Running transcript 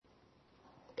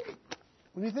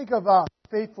When you think of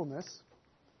faithfulness,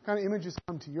 what kind of images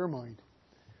come to your mind?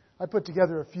 I put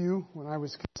together a few when I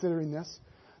was considering this.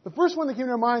 The first one that came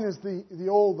to mind is the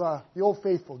old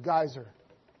faithful, geyser.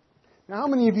 Now, how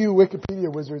many of you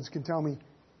Wikipedia wizards can tell me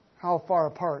how far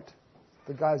apart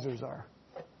the geysers are?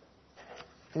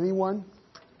 Anyone?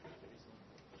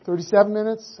 37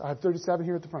 minutes? I have 37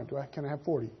 here at the front. Can I have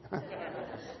 40?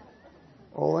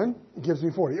 Olin gives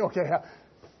me 40. Okay.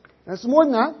 That's more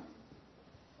than that.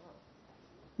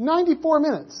 94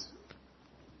 minutes.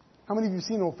 How many of you have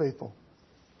seen Old Faithful?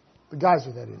 The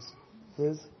geyser, that is.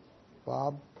 Liz?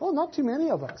 Bob? Oh, not too many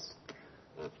of us.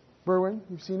 Berwin,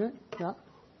 you've seen it? Yeah.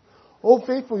 Old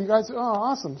Faithful, you guys,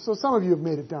 awesome. So some of you have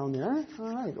made it down there.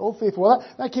 All right, Old Faithful. Well,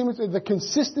 that came with the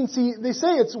consistency. They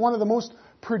say it's one of the most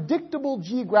predictable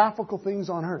geographical things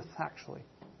on earth, actually.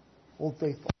 Old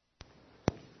Faithful.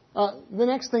 The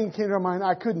next thing that came to our mind,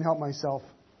 I couldn't help myself,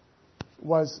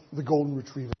 was the Golden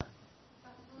Retriever.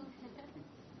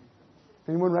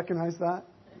 Anyone recognize that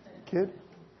kid?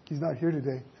 He's not here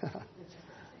today.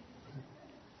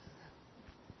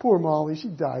 Poor Molly, she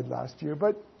died last year,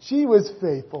 but she was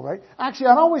faithful, right? Actually,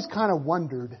 I'd always kind of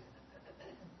wondered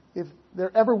if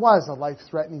there ever was a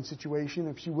life-threatening situation,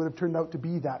 if she would have turned out to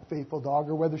be that faithful dog,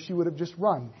 or whether she would have just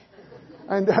run.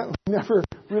 And we never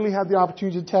really had the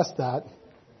opportunity to test that.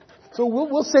 So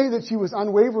we'll say that she was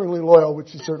unwaveringly loyal, which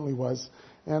she certainly was,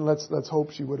 and let's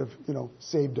hope she would have,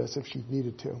 saved us if she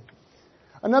needed to.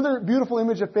 Another beautiful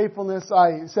image of faithfulness,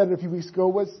 I said it a few weeks ago,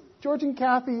 was George and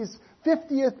Kathy's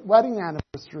 50th wedding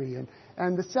anniversary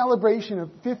and the celebration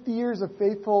of 50 years of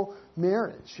faithful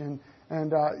marriage. And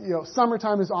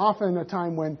summertime is often a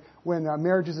time when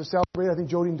marriages are celebrated. I think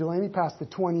Jody and Delaney passed the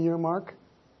 20-year mark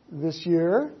this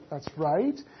year. That's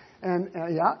right. And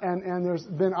there's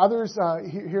been others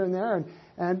here and there.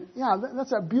 And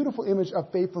that's a beautiful image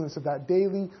of faithfulness, of that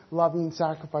daily loving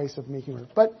sacrifice of making work.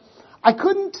 But I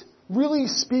couldn't really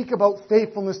speak about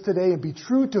faithfulness today and be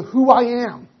true to who I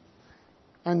am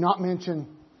and not mention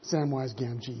Samwise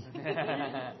Gamgee.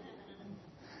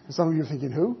 Some of you are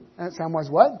thinking, who?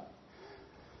 Samwise what?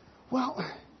 Well,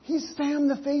 he's Sam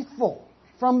the Faithful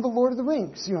from The Lord of the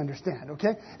Rings, you understand,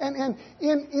 okay? And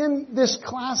in this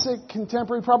classic,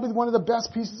 contemporary, probably one of the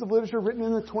best pieces of literature written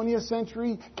in the 20th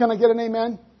century, can I get an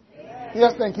amen?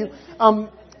 Yes, thank you.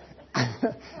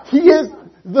 He is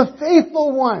the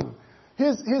faithful one.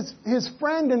 His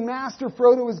friend and master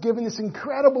Frodo was given this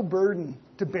incredible burden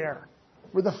to bear,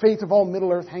 where the fate of all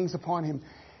Middle-earth hangs upon him.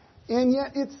 And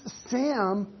yet it's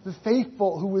Sam, the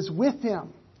faithful, who was with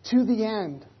him to the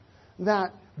end,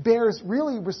 that bears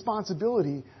really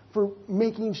responsibility for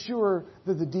making sure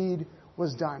that the deed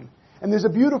was done. And there's a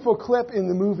beautiful clip in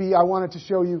the movie I wanted to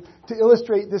show you to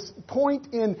illustrate this point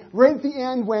right at the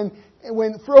end when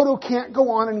Frodo can't go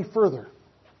on any further.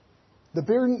 The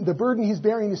burden he's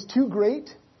bearing is too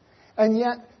great, and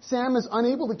yet Sam is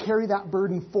unable to carry that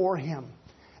burden for him.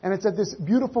 And it's at this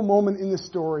beautiful moment in the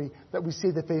story that we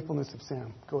see the faithfulness of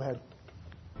Sam. Go ahead.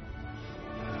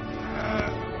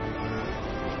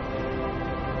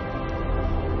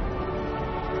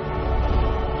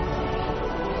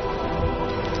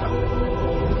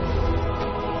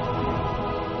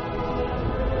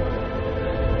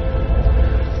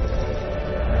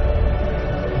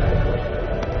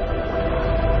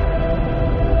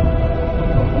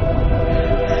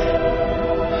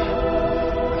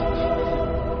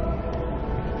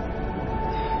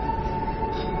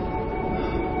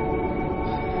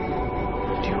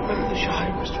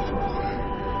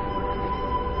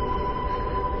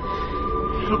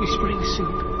 It'll be spring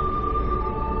soon.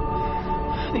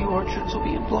 The orchards will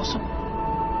be in blossom,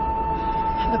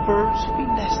 and the birds will be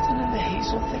nesting in the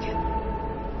hazel thicket.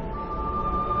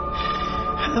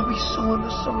 And they'll be sowing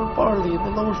the summer barley in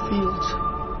the lower fields,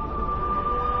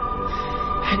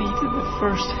 and eating the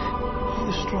first of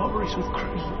the strawberries with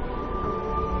cream.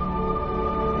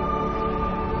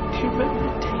 Do you remember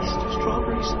the taste of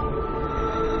strawberries?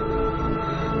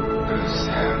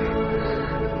 Sam,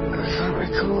 I can't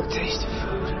recall the taste of food.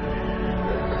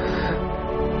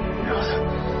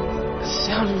 The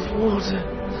sound of water.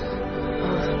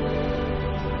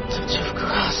 The touch of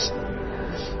grass.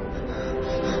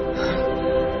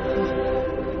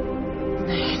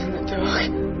 Naked in the dark.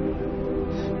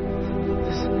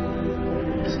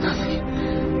 There's nothing.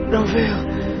 No veil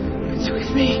between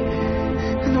me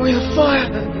and the wheel of fire.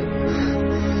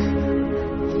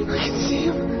 I can see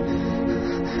him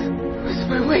with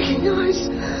my waking eyes.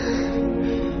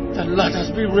 Then let us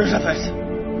be rid of it.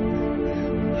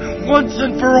 Once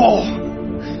and for all.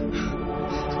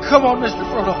 Come on, Mr.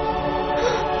 Frodo.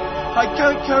 I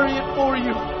can't carry it for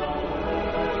you,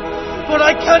 but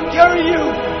I can carry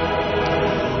you.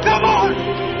 Come on!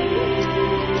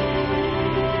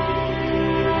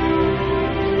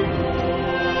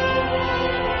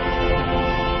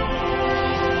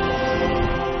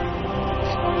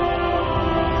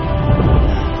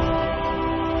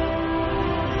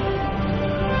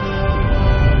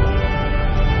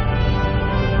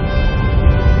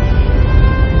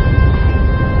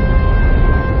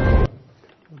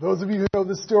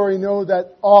 the story know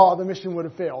that the mission would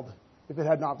have failed if it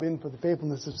had not been for the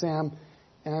faithfulness of Sam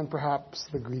and perhaps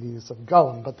the greediness of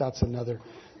Gollum. But that's another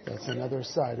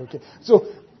side. Okay, so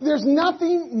there's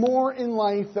nothing more in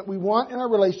life that we want in our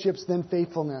relationships than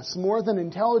faithfulness. More than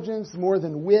intelligence, more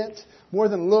than wit, more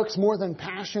than looks, more than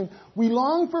passion. We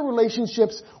long for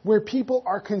relationships where people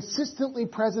are consistently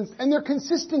present and they're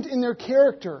consistent in their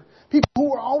character. People who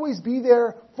will always be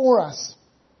there for us.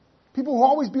 People who will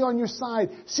always be on your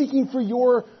side, seeking for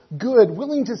your good,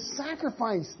 willing to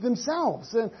sacrifice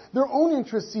themselves and their own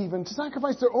interests even, to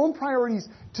sacrifice their own priorities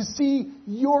to see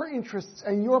your interests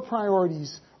and your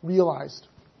priorities realized.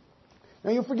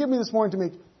 Now, you'll forgive me this morning to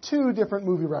make 2 different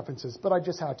movie references, but I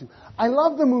just had to. I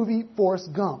love the movie Forrest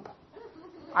Gump.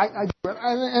 I do.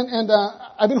 And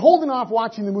I've been holding off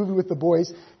watching the movie with the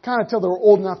boys, kind of till they were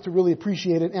old enough to really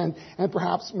appreciate it and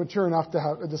perhaps mature enough to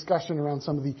have a discussion around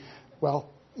some of the,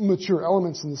 mature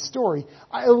elements in the story.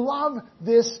 I love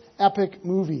this epic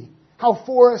movie. How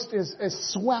Forrest is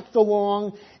swept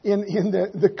along in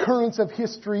the currents of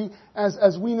history,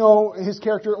 as we know his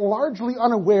character, largely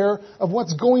unaware of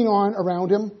what's going on around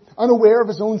him, unaware of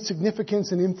his own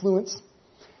significance and influence.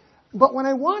 But when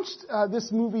I watched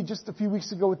this movie just a few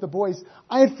weeks ago with the boys,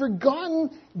 I had forgotten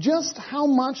just how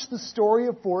much the story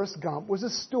of Forrest Gump was a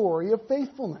story of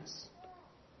faithfulness.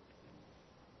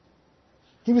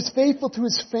 He was faithful to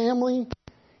his family.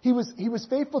 He was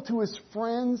faithful to his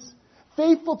friends.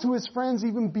 Faithful to his friends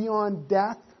even beyond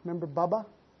death. Remember Bubba?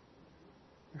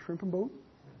 The shrimping boat?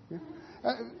 Yeah.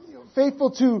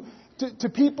 Faithful to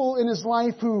people in his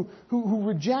life who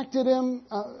rejected him.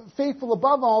 Faithful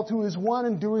above all to his one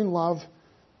enduring love,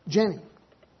 Jenny.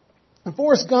 And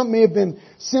Forrest Gump may have been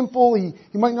simple.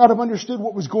 He might not have understood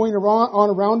what was going on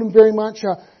around him very much.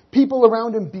 People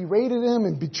around him berated him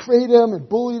and betrayed him and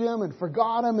bullied him and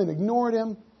forgot him and ignored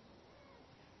him.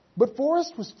 But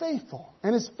Forrest was faithful,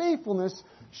 and his faithfulness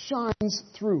shines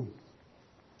through.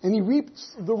 And he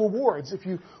reaps the rewards, if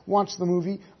you watch the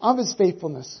movie, of his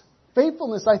faithfulness.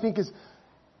 Faithfulness, I think, is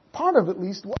part of, at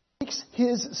least, what makes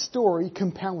his story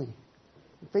compelling.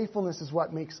 Faithfulness is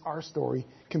what makes our story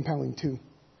compelling, too.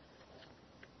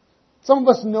 Some of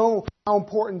us know how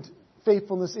important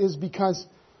faithfulness is because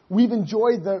we've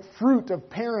enjoyed the fruit of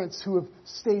parents who have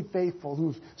stayed faithful,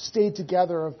 who have stayed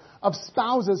together, of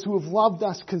spouses who have loved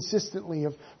us consistently,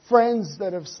 of friends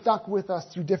that have stuck with us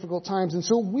through difficult times. And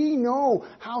so we know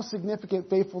how significant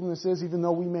faithfulness is, even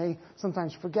though we may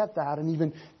sometimes forget that and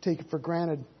even take it for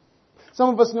granted. Some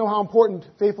of us know how important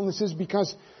faithfulness is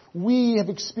because we have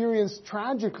experienced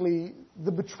tragically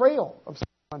the betrayal of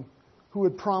someone who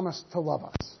had promised to love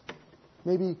us.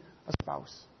 Maybe a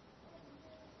spouse.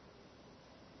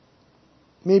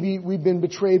 Maybe we've been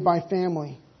betrayed by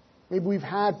family. Maybe we've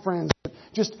had friends that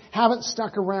just haven't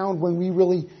stuck around when we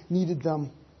really needed them.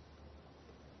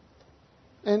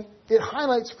 And it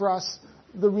highlights for us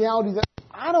the reality that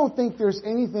I don't think there's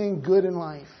anything good in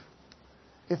life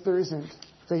if there isn't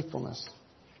faithfulness.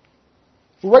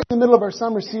 We're right in the middle of our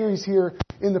summer series here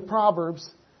in the Proverbs.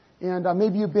 And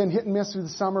maybe you've been hit and miss through the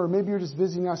summer, or maybe you're just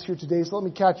visiting us here today, so let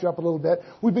me catch you up a little bit.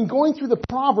 We've been going through the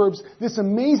Proverbs, this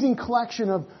amazing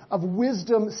collection of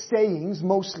wisdom sayings,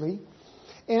 mostly.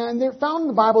 And they're found in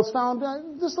the Bible. It's found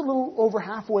just a little over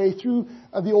halfway through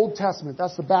the Old Testament.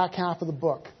 That's the back half of the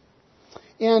book.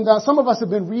 And some of us have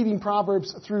been reading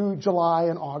Proverbs through July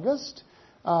and August.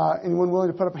 Anyone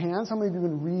willing to put up hands? How many of you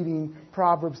have been reading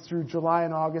Proverbs through July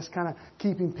and August, kind of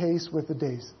keeping pace with the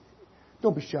days?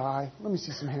 Don't be shy. Let me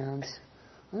see some hands.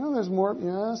 I know there's more.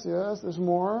 Yes, there's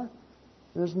more.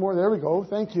 There's more. There we go.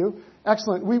 Thank you.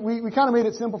 Excellent. We kind of made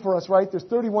it simple for us, right? There's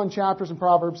 31 chapters in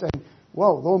Proverbs, and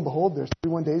lo and behold, there's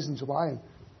 31 days in July and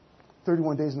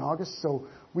 31 days in August. So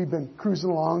we've been cruising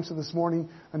along. So this morning,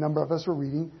 a number of us were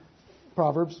reading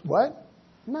Proverbs,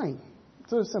 9.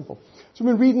 So it's simple. So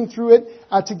we've been reading through it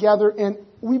together, and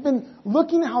we've been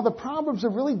looking at how the Proverbs are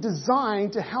really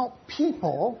designed to help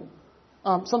people.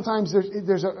 Sometimes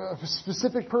there's a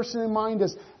specific person in mind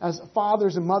as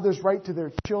fathers and mothers write to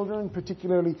their children,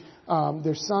 particularly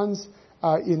their sons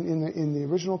in the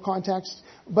original context.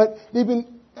 But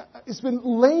it's been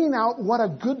laying out what a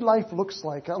good life looks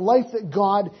like, a life that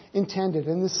God intended.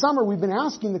 And this summer we've been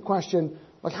asking the question,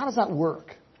 how does that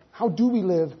work? How do we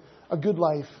live a good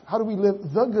life? How do we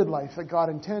live the good life that God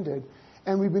intended?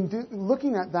 And we've been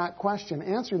looking at that question,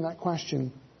 answering that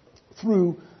question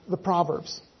through the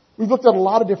Proverbs. We've looked at a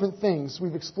lot of different things.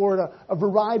 We've explored a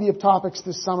variety of topics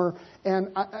this summer, and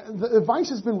the advice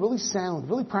has been really sound,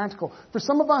 really practical. For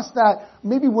some of us that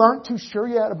maybe weren't too sure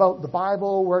yet about the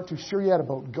Bible, weren't too sure yet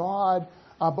about God,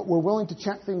 but we're willing to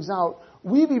check things out,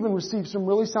 we've even received some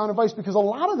really sound advice, because a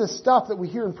lot of this stuff that we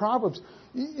hear in Proverbs,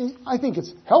 I think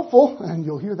it's helpful, and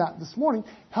you'll hear that this morning,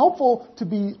 helpful to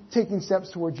be taking steps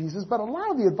toward Jesus, but a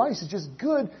lot of the advice is just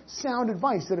good, sound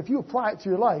advice that if you apply it to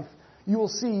your life, you will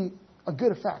see a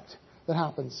good effect that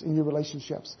happens in your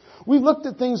relationships. We've looked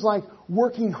at things like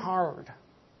working hard.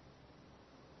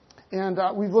 And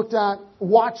we've looked at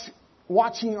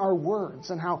watching our words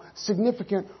and how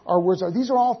significant our words are. These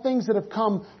are all things that have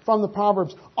come from the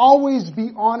Proverbs. Always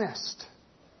be honest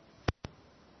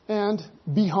and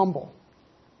be humble.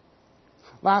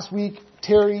 Last week,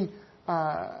 Terry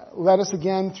led us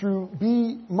again through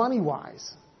be money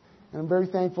wise. And I'm very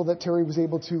thankful that Terry was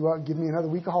able to give me another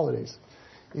week of holidays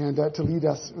and to lead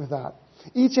us with that.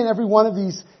 Each and every one of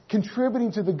these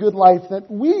contributing to the good life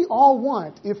that we all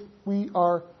want if we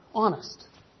are honest.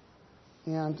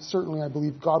 And certainly I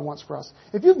believe God wants for us.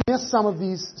 If you've missed some of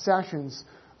these sessions,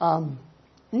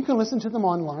 you can listen to them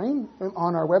online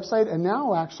on our website. And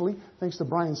now, actually, thanks to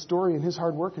Brian Story and his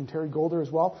hard work and Terry Golder as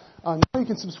well, now you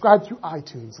can subscribe through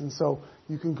iTunes. And so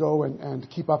you can go and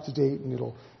keep up to date, and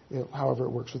it'll however it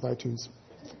works with iTunes.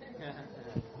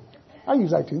 I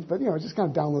use iTunes, but it just kind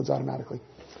of downloads automatically.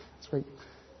 That's great.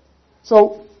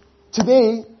 So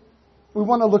today we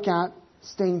want to look at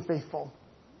staying faithful.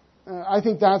 I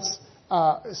think that's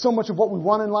so much of what we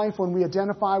want in life. When we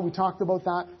identify, we talked about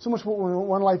that. So much of what we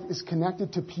want in life is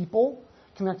connected to people,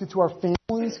 connected to our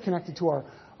families, connected to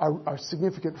our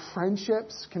significant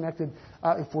friendships, connected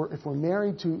if we're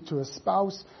married to a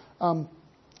spouse.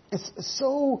 It's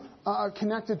so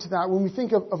connected to that. When we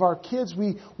think of our kids,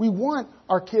 we want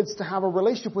our kids to have a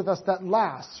relationship with us that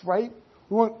lasts, right?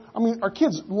 Our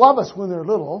kids love us when they're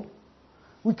little.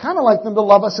 We kind of like them to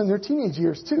love us in their teenage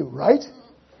years too, right?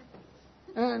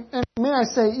 And may I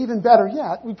say, even better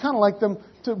yet, we kind of like them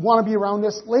to want to be around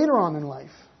us later on in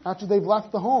life, after they've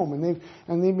left the home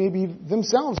and they maybe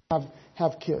themselves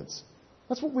have kids.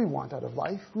 That's what we want out of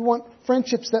life. We want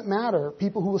friendships that matter,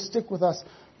 people who will stick with us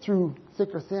through thick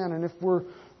or thin. And if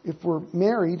we're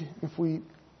married, if we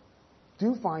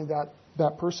do find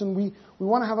that person, we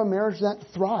want to have a marriage that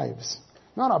thrives.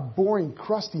 Not a boring,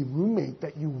 crusty roommate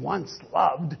that you once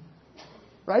loved.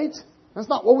 Right? That's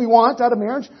not what we want out of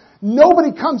marriage.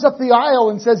 Nobody comes up the aisle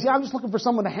and says, I'm just looking for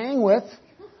someone to hang with,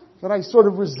 but I sort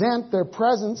of resent their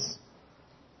presence.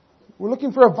 We're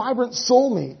looking for a vibrant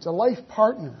soulmate, a life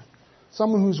partner,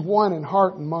 someone who's one in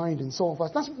heart and mind and soul and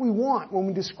flesh. That's what we want when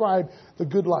we describe the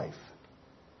good life.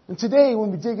 And today,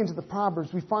 when we dig into the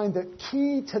Proverbs, we find that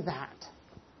key to that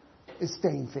is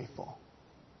staying faithful.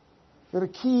 That a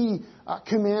key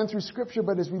command through Scripture,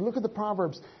 but as we look at the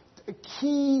Proverbs, a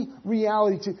key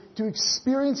reality to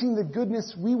experiencing the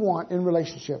goodness we want in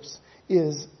relationships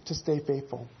is to stay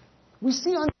faithful. We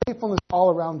see unfaithfulness all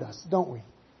around us, don't we?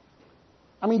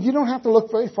 You don't have to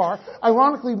look very far.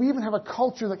 Ironically, we even have a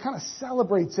culture that kind of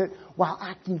celebrates it while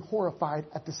acting horrified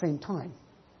at the same time.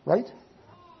 Right?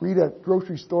 Read a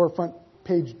grocery store front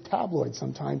page tabloid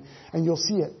sometime and you'll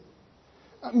see it.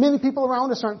 Many people around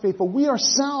us aren't faithful. We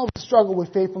ourselves struggle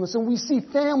with faithfulness, and we see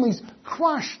families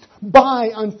crushed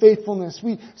by unfaithfulness.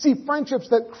 We see friendships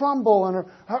that crumble and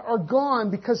are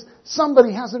gone because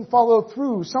somebody hasn't followed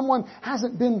through. Someone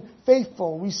hasn't been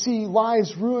faithful. We see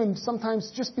lives ruined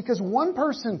sometimes just because one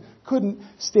person couldn't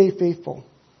stay faithful.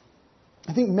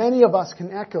 I think many of us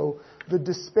can echo the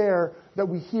despair that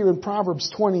we hear in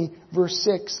Proverbs 20, verse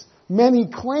 6.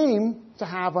 Many claim to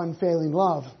have unfailing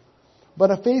love, but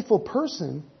a faithful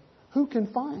person, who can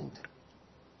find?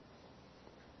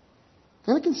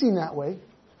 And it can seem that way.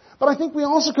 But I think we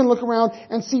also can look around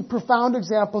and see profound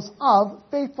examples of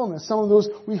faithfulness. Some of those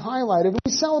we highlighted.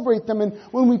 We celebrate them, and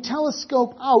when we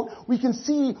telescope out, we can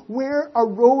see where a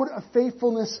road of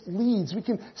faithfulness leads. We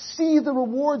can see the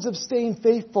rewards of staying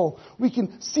faithful. We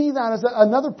can see that, as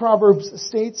another Proverbs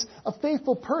states, a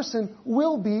faithful person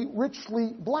will be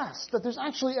richly blessed. That there's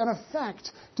actually an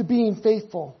effect to being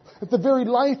faithful. That the very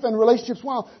life and relationships,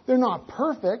 while they're not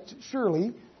perfect,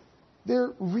 surely,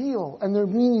 they're real and they're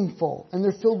meaningful and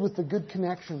they're filled with the good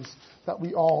connections that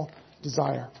we all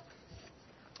desire.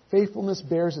 Faithfulness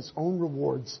bears its own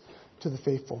rewards to the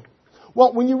faithful.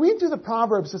 Well, when you read through the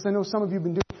Proverbs, as I know some of you have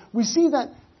been doing, we see that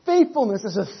faithfulness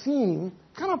as a theme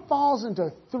kind of falls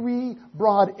into three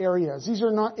broad areas. These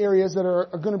are not areas that are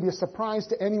going to be a surprise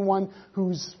to anyone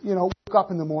who's, woke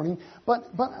up in the morning. But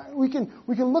we can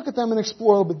look at them and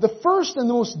explore a little bit. The first and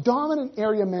the most dominant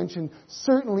area mentioned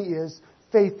certainly is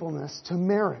faithfulness to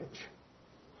marriage.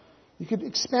 You could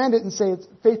expand it and say it's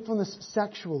faithfulness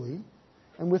sexually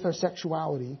and with our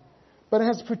sexuality, but it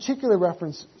has particular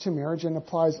reference to marriage and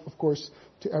applies, of course,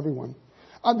 to everyone.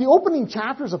 The opening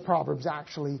chapters of Proverbs,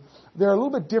 actually, they're a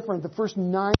little bit different. The first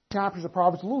 9 chapters of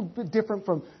Proverbs are a little bit different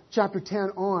from chapter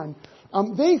 10 on.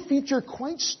 they feature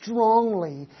quite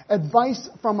strongly advice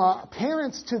from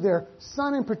parents to their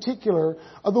son in particular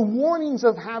of the warnings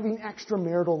of having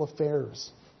extramarital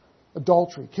affairs.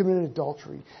 Adultery, committed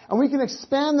adultery. And we can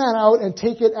expand that out and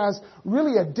take it as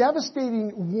really a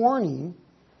devastating warning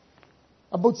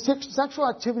about sexual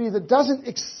activity that doesn't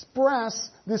express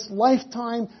this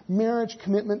lifetime marriage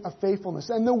commitment of faithfulness.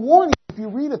 And the warnings, if you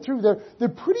read it through, they're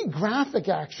pretty graphic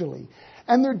actually.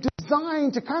 And they're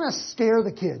designed to kind of scare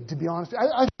the kid, to be honest.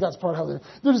 I think that's part of how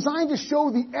they're designed to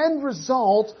show the end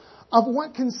result of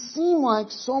what can seem like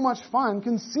so much fun,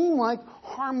 can seem like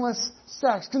harmless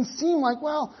sex, can seem like,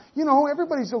 well,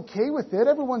 everybody's okay with it,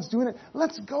 everyone's doing it,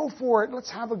 let's go for it, let's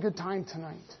have a good time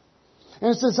tonight. And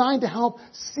it's designed to help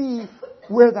see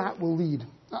where that will lead.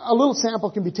 A little sample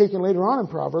can be taken later on in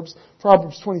Proverbs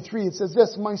 23. It says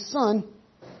this, "My son,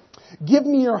 give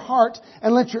me your heart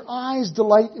and let your eyes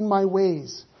delight in my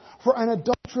ways. For an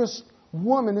adulterous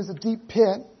woman is a deep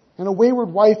pit, and a wayward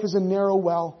wife is a narrow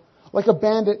well. Like a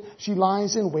bandit, she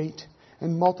lies in wait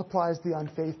and multiplies the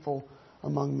unfaithful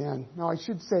among men." Now, I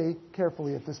should say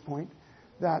carefully at this point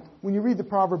that when you read the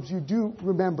Proverbs, you do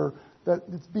remember that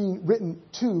it's being written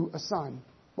to a son.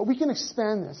 But we can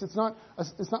expand this. It's not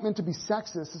meant to be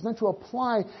sexist. It's meant to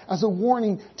apply as a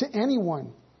warning to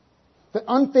anyone. That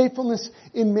unfaithfulness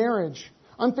in marriage,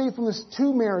 unfaithfulness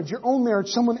to marriage, your own marriage,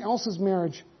 someone else's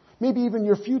marriage, maybe even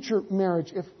your future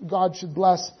marriage, if God should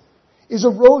bless, is a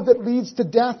road that leads to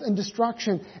death and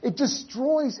destruction. It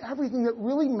destroys everything that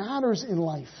really matters in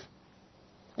life.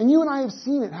 And you and I have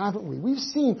seen it, haven't we? We've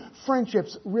seen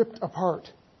friendships ripped apart.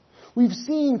 We've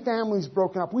seen families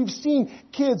broken up. We've seen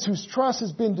kids whose trust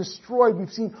has been destroyed.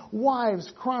 We've seen wives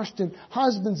crushed and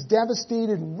husbands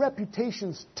devastated and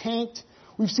reputations tanked.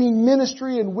 We've seen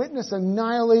ministry and witness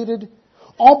annihilated,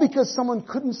 all because someone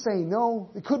couldn't say no,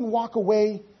 they couldn't walk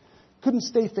away, couldn't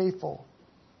stay faithful.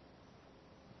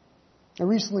 I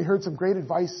recently heard some great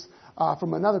advice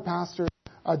from another pastor,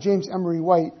 James Emery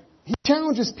White. He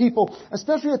challenges people,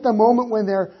 especially at the moment when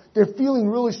they're feeling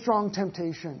really strong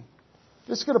temptation.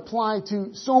 This could apply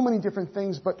to so many different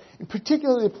things, but in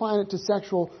particularly applying it to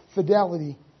sexual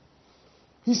fidelity.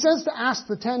 He says to ask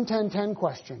the 10-10-10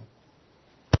 question.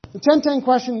 The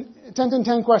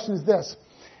 10-10-10 question is this: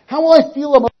 how will I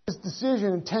feel about this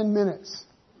decision in 10 minutes?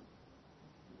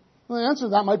 Well, the answer to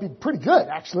that might be pretty good,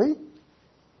 actually.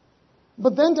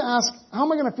 But then to ask, how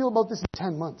am I going to feel about this in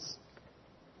 10 months?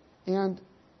 And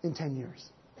in 10 years?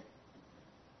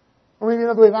 Or maybe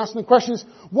another way of asking the question is,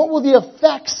 what will the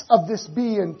effects of this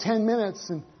be in 10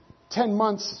 minutes, and 10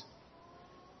 months,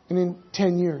 and in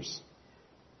 10 years?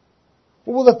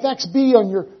 What will the effects be on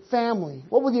your family?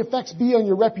 What will the effects be on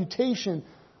your reputation,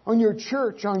 on your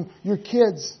church, on your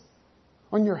kids,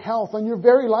 on your health, on your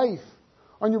very life,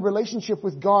 on your relationship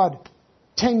with God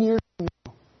 10 years from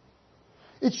now?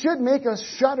 It should make us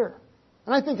shudder.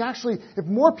 And I think actually, if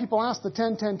more people ask the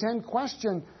 10-10-10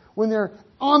 question when they're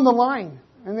on the line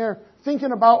and they're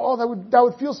thinking about, that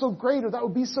would feel so great, or that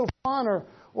would be so fun,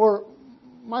 or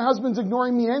my husband's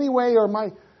ignoring me anyway, or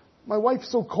my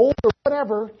wife's so cold, or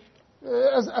whatever.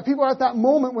 As people are at that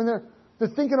moment when they're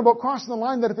thinking about crossing the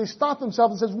line, that if they stop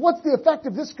themselves and says, what's the effect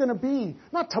of this going to be?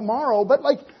 Not tomorrow, but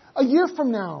like a year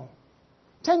from now,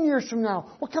 10 years from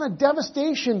now. What kind of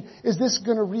devastation is this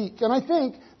going to wreak? And I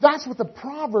think that's what the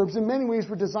Proverbs in many ways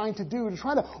were designed to do, to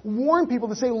try to warn people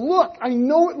to say, look, I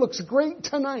know it looks great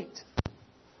tonight,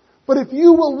 but if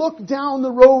you will look down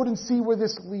the road and see where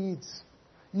this leads,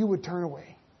 you would turn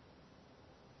away.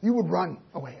 You would run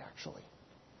away, actually.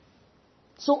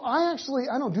 So I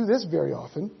don't do this very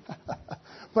often.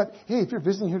 But hey, if you're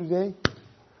visiting here today,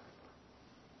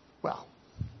 well,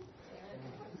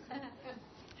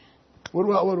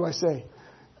 what do I say?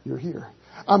 You're here.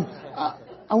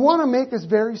 I want to make this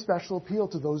very special appeal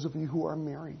to those of you who are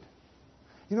married.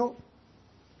 We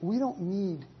don't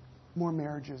need more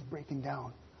marriages breaking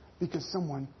down because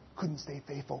someone couldn't stay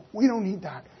faithful. We don't need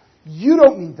that. You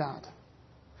don't need that.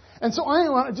 And so I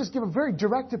want to just give a very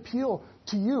direct appeal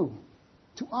to you,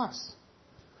 to us.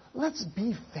 Let's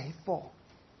be faithful.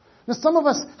 Now, some of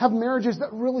us have marriages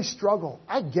that really struggle.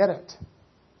 I get it.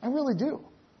 I really do.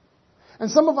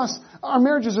 And some of us, our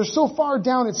marriages are so far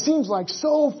down, it seems like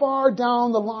so far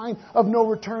down the line of no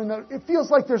return that it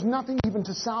feels like there's nothing even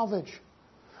to salvage.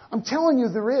 I'm telling you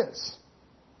there is.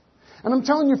 And I'm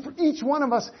telling you, for each one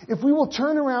of us, if we will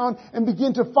turn around and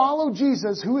begin to follow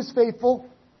Jesus, who is faithful,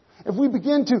 if we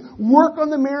begin to work on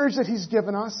the marriage that He's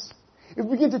given us, if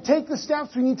we begin to take the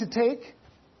steps we need to take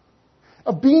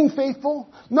of being faithful,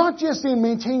 not just in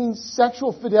maintaining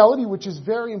sexual fidelity, which is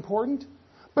very important,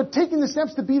 but taking the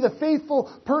steps to be the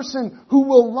faithful person who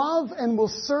will love and will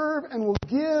serve and will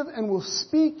give and will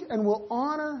speak and will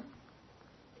honor.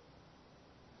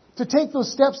 To take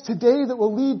those steps today that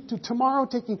will lead to tomorrow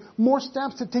taking more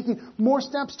steps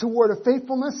toward a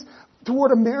faithfulness,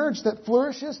 toward a marriage that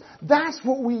flourishes. That's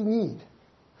what we need.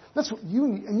 That's what you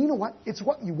need. And you know what? It's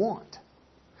what you want.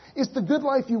 It's the good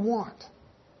life you want.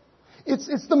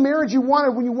 It's the marriage you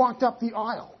wanted when you walked up the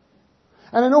aisle.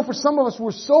 And I know for some of us,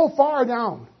 we're so far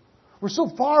down. We're so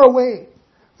far away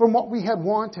from what we had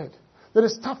wanted that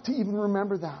it's tough to even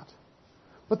remember that.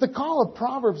 But the call of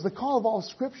Proverbs, the call of all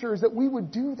Scripture is that we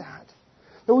would do that.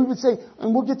 That we would say,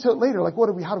 and we'll get to it later, like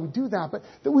how do we do that? But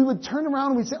that we would turn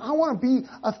around and we'd say, I want to be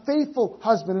a faithful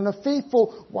husband and a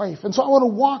faithful wife. And so I want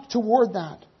to walk toward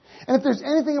that. And if there's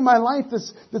anything in my life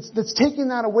that's taking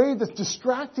that away, that's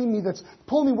distracting me, that's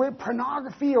pulling me away,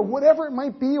 pornography or whatever it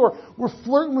might be, or we're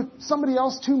flirting with somebody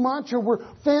else too much, or we're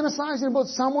fantasizing about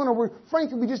someone, or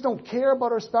frankly, we just don't care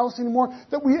about our spouse anymore,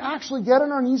 that we actually get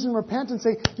on our knees and repent and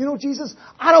say, you know, Jesus,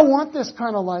 I don't want this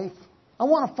kind of life. I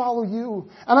want to follow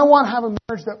you, and I want to have a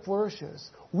marriage that flourishes.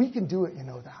 We can do it, you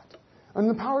know that. And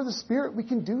in the power of the Spirit, we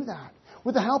can do that.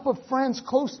 With the help of friends,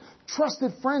 close,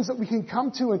 trusted friends that we can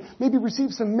come to and maybe receive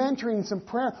some mentoring and some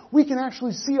prayer, we can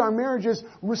actually see our marriages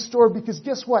restored. Because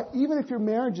guess what? Even if your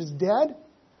marriage is dead,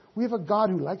 we have a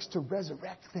God who likes to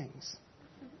resurrect things.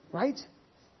 Right?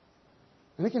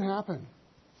 And it can happen.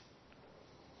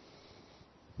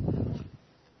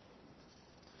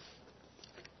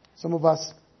 Some of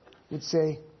us would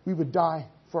say we would die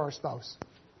for our spouse.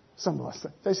 Some of us.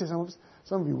 Did I say some of us?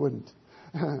 Some of you wouldn't.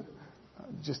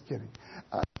 Just kidding.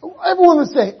 Everyone would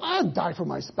say, I'd die for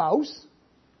my spouse.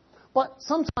 But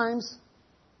sometimes,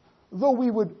 though we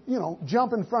would,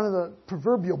 jump in front of the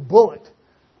proverbial bullet,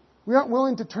 we aren't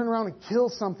willing to turn around and kill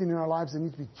something in our lives that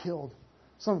needs to be killed.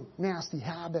 Some nasty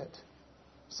habit,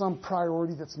 some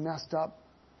priority that's messed up,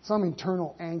 some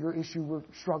internal anger issue we're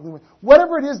struggling with.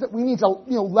 Whatever it is that we need to,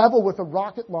 level with a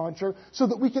rocket launcher so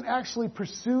that we can actually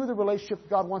pursue the relationship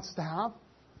God wants us to have.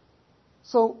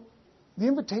 So, the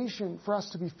invitation for us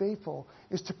to be faithful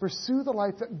is to pursue the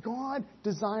life that God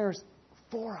desires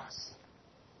for us.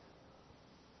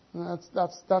 And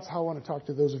that's how I want to talk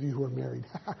to those of you who are married.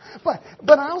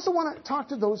 But I also want to talk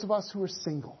to those of us who are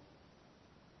single.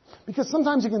 Because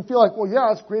sometimes you can feel like, well,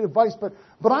 yeah, that's great advice, but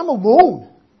I'm alone.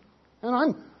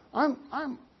 And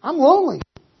I'm lonely.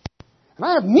 And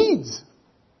I have needs.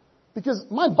 Because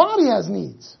my body has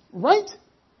needs, right?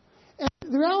 And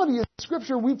the reality is,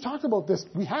 Scripture, we have talked about this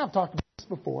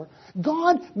before.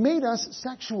 God made us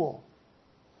sexual.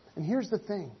 And here's the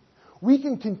thing. We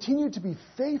can continue to be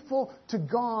faithful to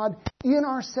God in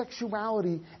our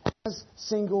sexuality as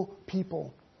single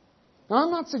people. Now,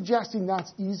 I'm not suggesting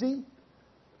that's easy.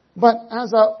 But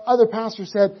as other pastor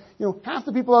said, half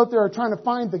the people out there are trying to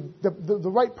find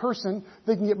the right person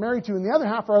they can get married to, and the other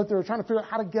half are out there trying to figure out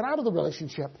how to get out of the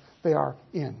relationship they are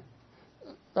in.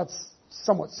 That's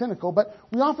somewhat cynical, but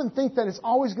we often think that it's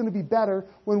always going to be better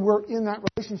when we're in that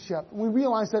relationship. We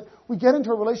realize that we get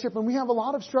into a relationship and we have a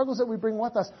lot of struggles that we bring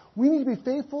with us. We need to be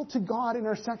faithful to God in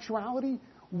our sexuality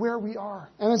where we are.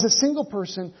 And as a single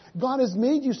person, God has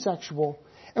made you sexual.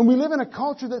 And we live in a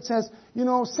culture that says,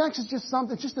 sex is just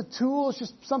something, it's just a tool, it's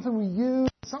just something we use,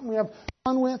 something we have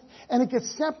fun with. And it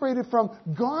gets separated from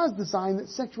God's design that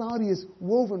sexuality is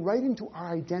woven right into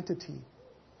our identity.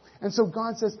 And so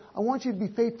God says, I want you to be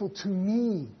faithful to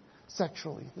me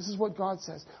sexually. This is what God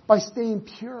says. By staying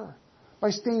pure, by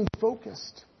staying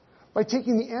focused, by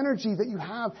taking the energy that you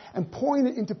have and pouring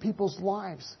it into people's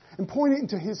lives and pouring it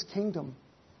into His kingdom.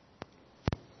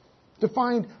 To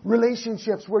find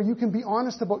relationships where you can be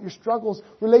honest about your struggles,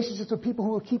 relationships with people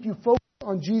who will keep you focused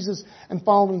on Jesus and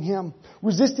following Him.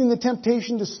 Resisting the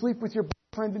temptation to sleep with your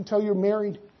boyfriend until you're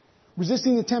married.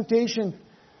 Resisting the temptation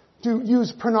to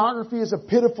use pornography as a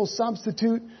pitiful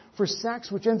substitute for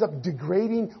sex, which ends up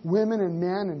degrading women and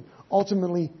men and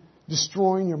ultimately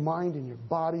destroying your mind and your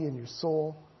body and your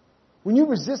soul. When you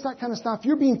resist that kind of stuff,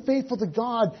 you're being faithful to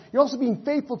God. You're also being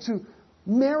faithful to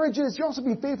marriages. You're also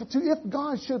being faithful to, if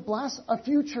God should bless, a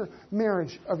future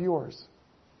marriage of yours.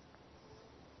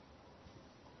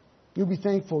 You'll be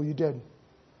thankful you did.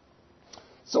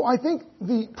 So I think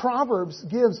the Proverbs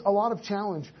gives a lot of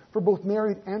challenge for both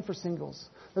married and for singles.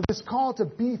 That this call to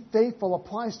be faithful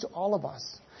applies to all of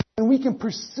us. And we can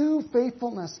pursue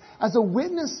faithfulness as a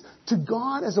witness to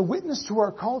God, as a witness to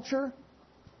our culture.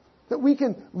 That we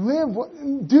can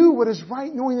do what is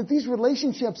right, knowing that these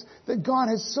relationships that God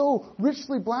has so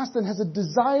richly blessed and has a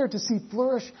desire to see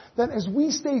flourish, that as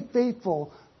we stay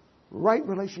faithful, right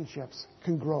relationships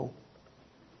can grow.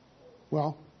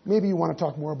 Well, maybe you want to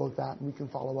talk more about that and we can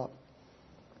follow up.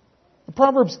 The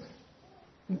Proverbs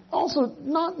also,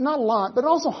 not a lot, but it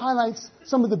also highlights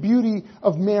some of the beauty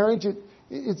of marriage.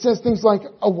 It says things like,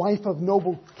 a wife of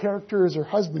noble character is her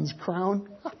husband's crown.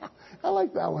 I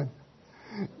like that one.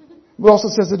 It also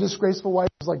says a disgraceful wife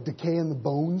is like decay in the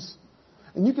bones.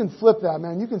 And you can flip that,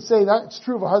 man. You can say that's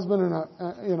true of a husband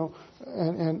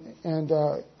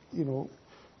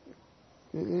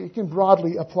it can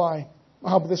broadly apply.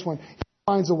 How about this one? He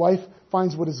finds a wife,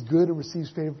 finds what is good, and receives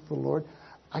favor from the Lord.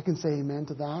 I can say amen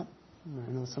to that.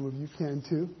 I know some of you can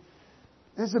too.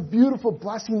 There's a beautiful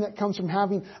blessing that comes from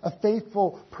having a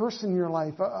faithful person in your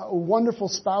life, a wonderful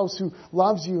spouse who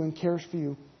loves you and cares for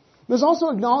you. There's also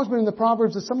acknowledgement in the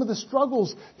Proverbs of some of the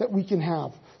struggles that we can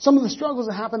have. Some of the struggles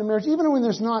that happen in marriage, even when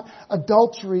there's not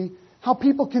adultery, how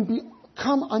people can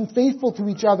become unfaithful to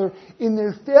each other in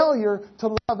their failure to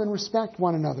love and respect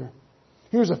one another.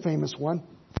 Here's a famous one.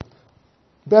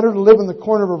 Better to live in the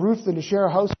corner of a roof than to share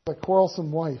a house with a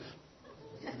quarrelsome wife.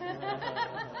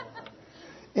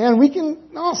 And we can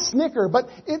all snicker, but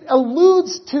it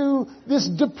alludes to this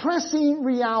depressing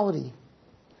reality.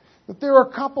 That there are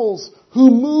couples who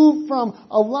move from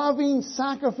a loving,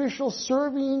 sacrificial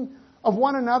serving of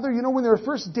one another. You know, when they're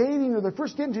first dating or they're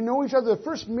first getting to know each other, they're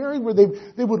first married, where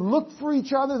they would look for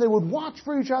each other, they would watch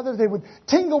for each other, they would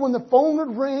tingle when the phone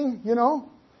would ring, you know.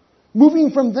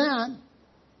 Moving from that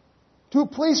to a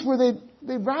place where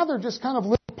they'd rather just kind of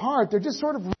live apart. They're just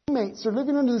sort of roommates. They're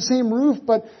living under the same roof,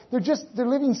 but they're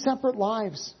living separate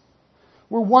lives.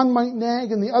 Where one might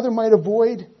nag and the other might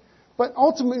avoid. But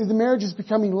ultimately the marriage is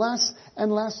becoming less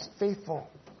and less faithful.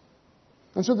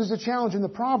 And so there's a challenge in the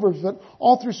Proverbs, but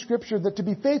all through Scripture, that to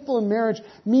be faithful in marriage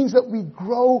means that we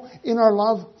grow in our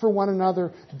love for one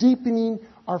another, deepening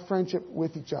our friendship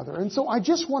with each other. And so I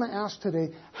just want to ask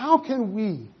today, how can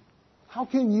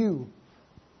you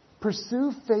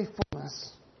pursue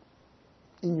faithfulness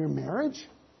in your marriage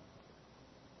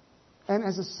and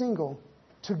as a single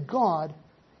to God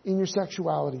in your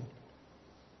sexuality?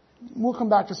 We'll come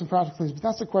back to some practical things, but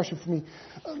that's the question for me.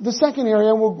 The second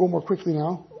area, we'll go more quickly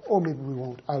now, or maybe we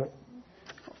won't. I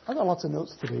got lots of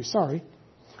notes today, sorry.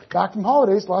 Back from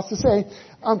holidays, lots to say.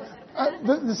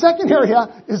 The second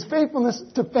area is faithfulness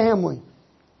to family.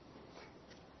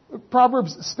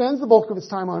 Proverbs spends the bulk of its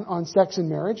time on sex and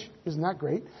marriage. Isn't that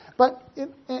great? But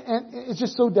it's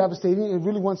just so devastating. It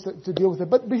really wants to deal with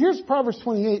it. But here's Proverbs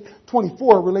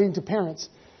 28:24 relating to parents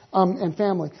and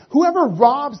family. Whoever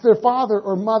robs their father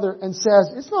or mother and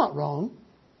says, it's not wrong,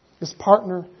 is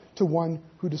partner to one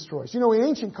who destroys. You know, in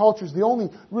ancient cultures, the only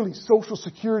really social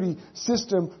security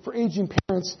system for aging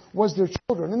parents was their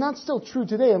children. And that's still true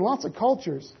today in lots of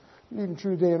cultures. Even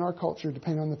true today in our culture,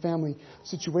 depending on the family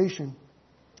situation.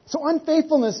 So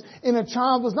unfaithfulness in a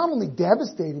child was not only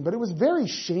devastating, but it was very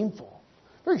shameful.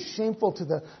 Very shameful to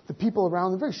the people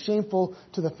around them, very shameful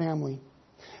to the family.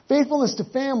 Faithfulness to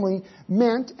family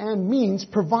meant and means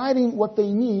providing what they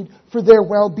need for their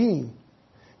well-being.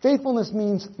 Faithfulness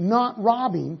means not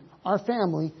robbing our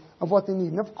family of what they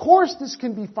need. And of course this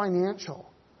can be financial.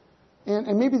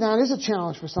 And maybe that is a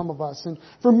challenge for some of us. And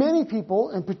for many people,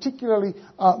 and particularly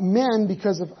men,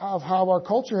 because of how our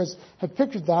culture has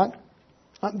pictured that,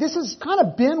 this has kind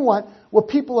of been what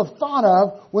people have thought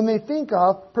of when they think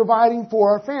of providing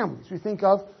for our families. We think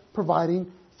of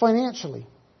providing financially.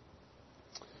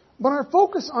 But our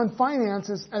focus on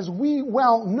finances, as we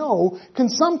well know, can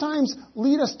sometimes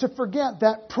lead us to forget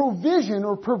that provision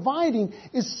or providing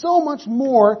is so much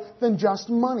more than just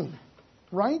money.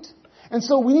 Right? And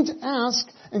so we need to ask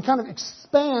and kind of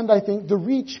expand, I think, the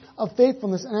reach of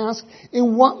faithfulness and ask,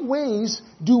 in what ways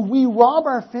do we rob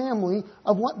our family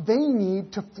of what they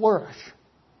need to flourish?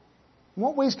 In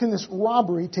what ways can this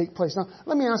robbery take place? Now,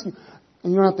 let me ask you,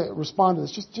 and you don't have to respond to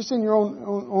this, just in your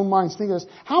own minds, think of this.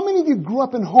 How many of you grew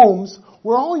up in homes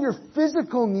where all your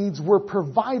physical needs were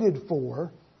provided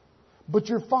for, but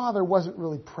your father wasn't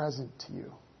really present to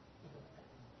you?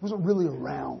 Wasn't really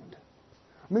around?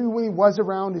 Maybe when he was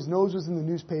around, his nose was in the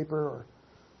newspaper, or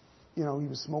he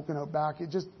was smoking out back.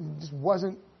 It just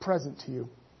wasn't present to you.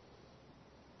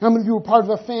 How many of you were part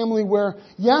of a family where,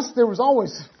 yes, there was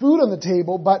always food on the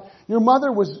table, but your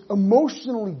mother was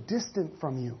emotionally distant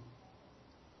from you?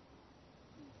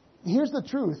 Here's the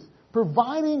truth.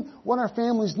 Providing what our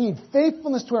families need,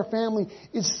 faithfulness to our family,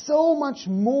 is so much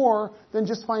more than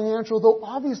just financial, though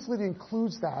obviously it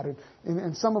includes that.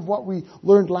 And some of what we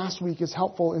learned last week is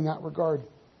helpful in that regard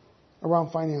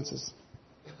around finances.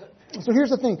 So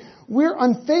here's the thing. We're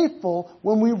unfaithful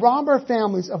when we rob our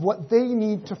families of what they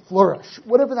need to flourish,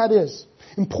 whatever that is.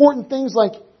 Important things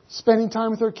like spending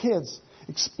time with our kids.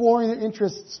 exploring their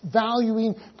interests,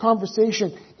 valuing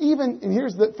conversation, even, and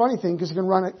here's the funny thing, because you can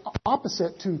run it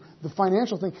opposite to the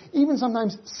financial thing, even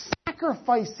sometimes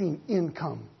sacrificing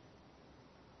income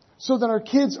so that our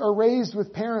kids are raised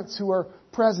with parents who are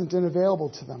present and available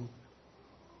to them.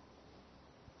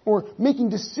 Or making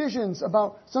decisions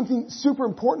about something super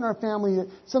important in our family that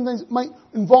sometimes might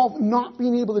involve not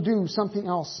being able to do something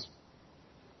else.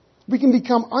 We can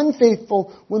become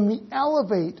unfaithful when we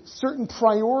elevate certain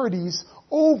priorities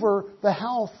over the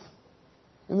health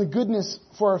and the goodness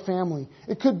for our family.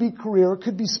 It could be career, it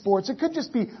could be sports, it could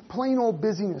just be plain old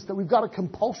busyness, that we've got a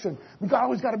compulsion. We've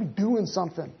always got to be doing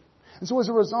something. And so as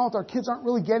a result, our kids aren't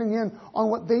really getting in on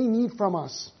what they need from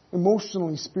us,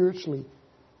 emotionally, spiritually.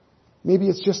 Maybe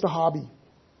it's just a hobby.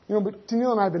 But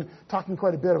Tennille and I have been talking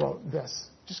quite a bit about this.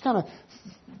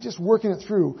 Just working it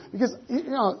through. Because,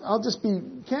 I'll just be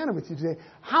candid with you today.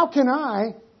 How can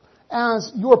I,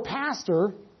 as your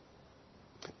pastor,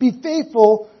 be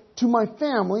faithful to my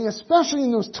family, especially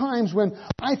in those times when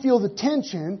I feel the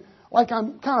tension, like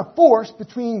I'm kind of forced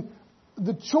between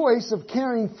the choice of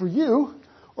caring for you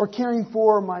or caring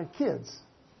for my kids,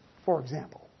 for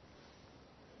example?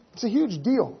 It's a huge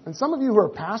deal. And some of you who are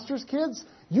pastors' kids,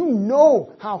 you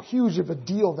know how huge of a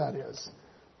deal that is.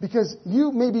 Because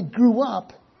you maybe grew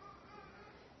up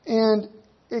and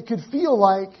it could feel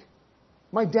like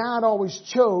my dad always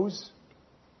chose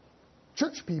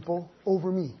church people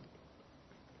over me.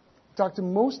 Talk to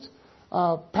most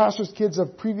pastors' kids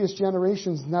of previous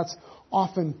generations, and that's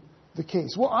often the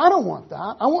case. Well, I don't want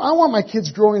that. I want my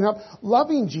kids growing up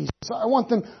loving Jesus. I want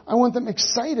them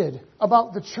excited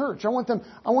about the church. I want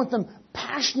them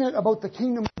passionate about the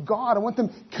kingdom of God. I want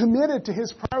them committed to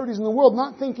His priorities in the world,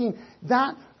 not thinking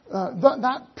that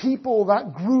people,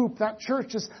 that group, that church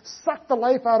just sucked the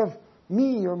life out of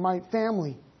me or my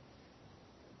family.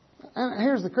 And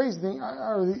here's the crazy thing,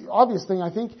 or the obvious thing,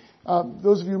 I think.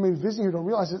 Those of you who may be visiting here don't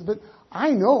realize it, but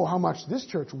I know how much this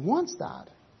church wants that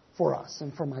for us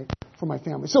and for my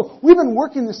family. So we've been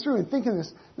working this through and thinking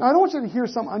this. Now, I don't want you to hear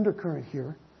some undercurrent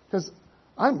here, because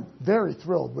I'm very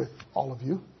thrilled with all of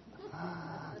you.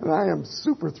 And I am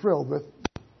super thrilled with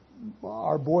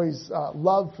our boys'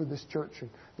 love for this church.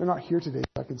 They're not here today,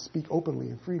 so I can speak openly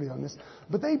and freely on this.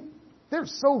 But they're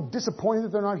so disappointed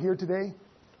that they're not here today.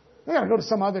 They got to go to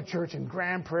some other church in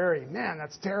Grand Prairie. Man,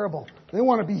 that's terrible. They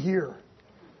want to be here.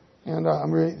 And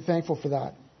I'm really thankful for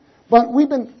that. But we've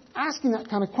been asking that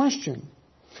kind of question.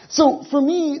 So for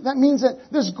me, that means that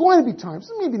there's going to be times,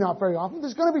 maybe not very often,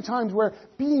 there's going to be times where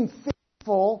being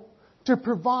faithful to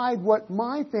provide what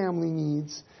my family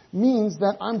needs means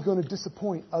that I'm going to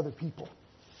disappoint other people.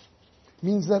 It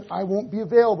means that I won't be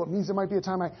available. It means there might be a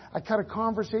time I cut a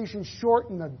conversation short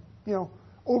in a,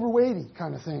 overweighty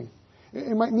kind of thing.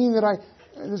 It might mean that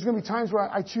there's going to be times where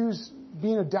I choose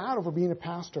being a dad over being a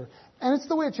pastor. And it's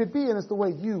the way it should be, and it's the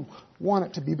way you want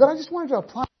it to be. But I just wanted to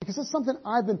apply, because it's something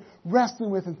I've been wrestling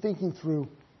with and thinking through.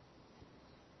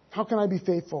 How can I be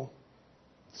faithful?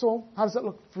 So, how does that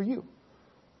look for you?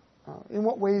 In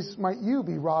what ways might you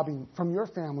be robbing from your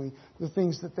family the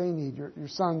things that they need, your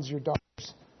sons, your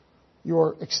daughters,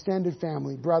 your extended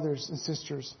family, brothers and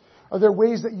sisters? Are there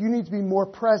ways that you need to be more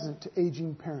present to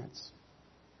aging parents?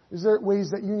 Is there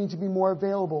ways that you need to be more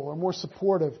available or more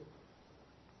supportive?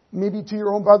 Maybe to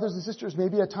your own brothers and sisters,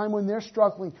 maybe a time when they're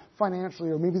struggling financially,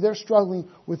 or maybe they're struggling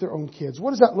with their own kids.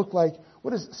 What does that look like?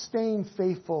 What does staying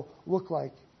faithful look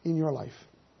like in your life?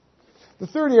 The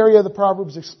third area the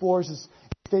Proverbs explores is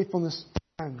faithfulness to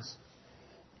friends.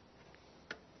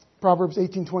 Proverbs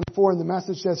 18:24 in the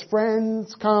Message says,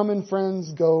 "Friends come and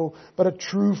friends go, but a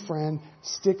true friend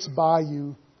sticks by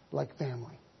you like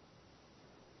family."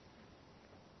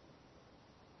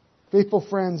 Faithful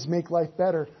friends make life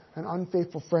better, and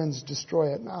unfaithful friends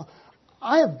destroy it. Now,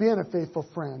 I have been a faithful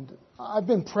friend. I've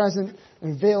been present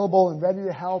and available and ready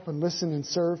to help and listen and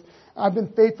serve. I've been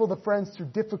faithful to friends through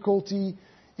difficulty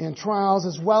and trials,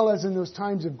 as well as in those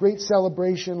times of great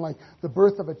celebration, like the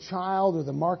birth of a child or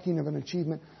the marking of an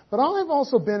achievement. But I've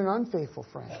also been an unfaithful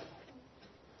friend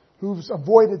who's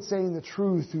avoided saying the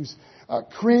truth, who's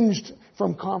cringed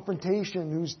from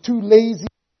confrontation, who's too lazy,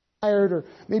 tired, or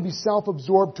maybe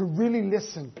self-absorbed to really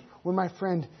listen when my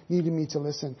friend needed me to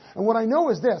listen. And what I know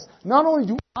is this: not only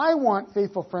do I want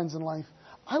faithful friends in life,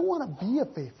 I want to be a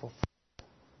faithful friend.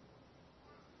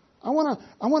 I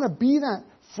want to be that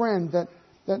friend that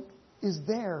is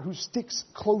there, who sticks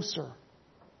closer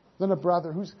than a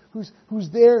brother, who's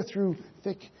there through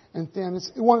thick and thin.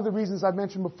 It's one of the reasons I've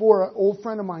mentioned before. An old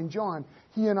friend of mine, John,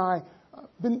 he and I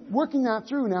been working that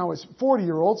through now as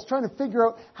 40-year-olds, trying to figure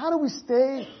out how do we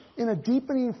stay in a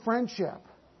deepening friendship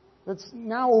That's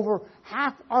now over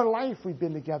half our life we've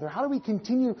been together. How do we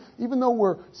continue, even though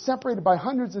we're separated by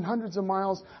hundreds and hundreds of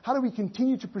miles, how do we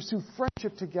continue to pursue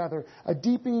friendship together, a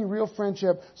deepening real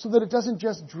friendship, so that it doesn't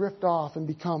just drift off and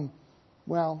become,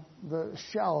 well, the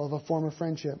shell of a form of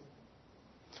friendship?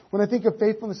 When I think of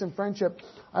faithfulness and friendship,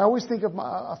 I always think of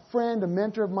a friend, a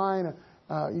mentor of mine.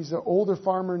 He's an older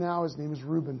farmer now. His name is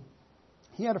Reuben.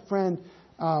 He had a friend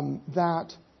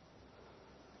that,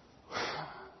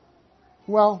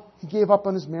 well, he gave up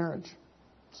on his marriage.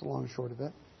 That's the long and short of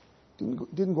it.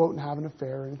 Didn't go out and have an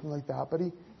affair or anything like that, but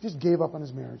he just gave up on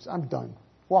his marriage. I'm done.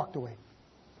 Walked away.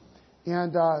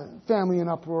 And family in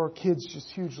uproar, kids just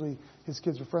hugely, his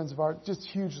kids were friends of ours, just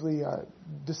hugely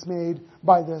dismayed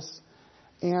by this.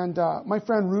 And my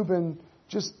friend Reuben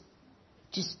just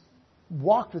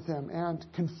walked with him and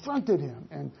confronted him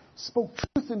and spoke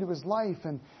truth into his life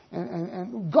and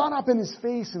got up in his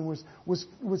face and was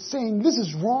saying, this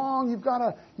is wrong. You've got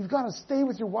to stay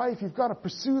with your wife. You've got to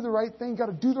pursue the right thing. You've got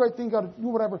to do the right thing. You've got to do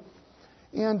whatever.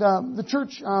 And the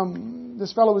church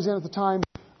this fellow was in at the time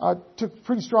took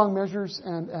pretty strong measures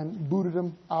and booted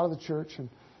him out of the church.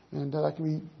 And that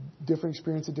can be different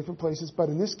experience at different places. But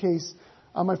in this case,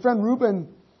 my friend Reuben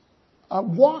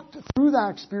walked through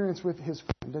that experience with his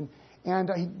friend.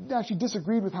 And he actually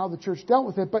disagreed with how the church dealt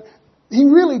with it. But he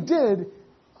really did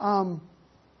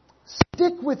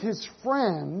stick with his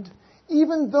friend,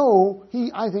 even though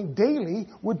he, I think, daily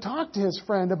would talk to his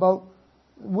friend about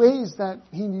ways that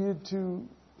he needed to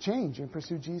change and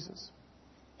pursue Jesus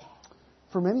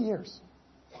for many years.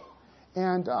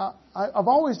 And I've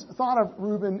always thought of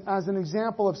Reuben as an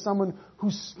example of someone who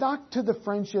stuck to the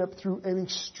friendship through an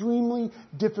extremely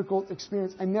difficult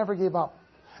experience and never gave up.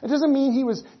 It doesn't mean he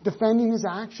was defending his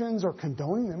actions or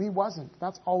condoning them. He wasn't.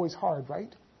 That's always hard,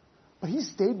 right? But he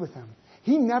stayed with him.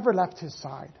 He never left his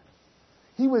side.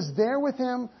 He was there with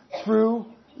him through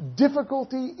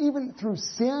difficulty, even through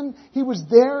sin. He was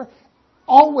there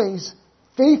always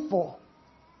faithful.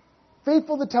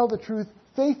 Faithful to tell the truth,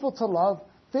 faithful to love,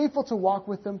 faithful to walk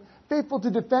with him, faithful to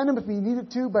defend him if he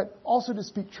needed to, but also to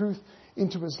speak truth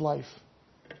into his life.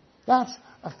 That's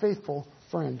a faithful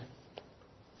friend.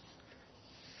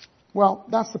 Well,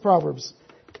 that's the Proverbs.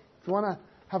 If you want to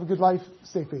have a good life,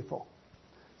 stay faithful.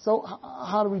 So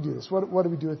how do we do this? What do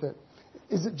we do with it?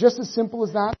 Is it just as simple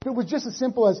as that? If it was just as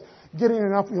simple as getting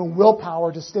enough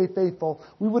willpower to stay faithful,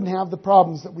 we wouldn't have the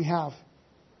problems that we have.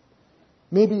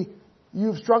 Maybe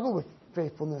you've struggled with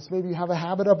faithfulness. Maybe you have a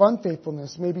habit of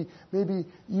unfaithfulness. Maybe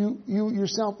you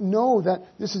yourself know that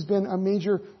this has been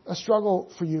a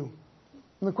struggle for you.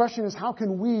 And the question is, how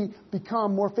can we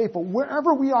become more faithful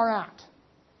wherever we are at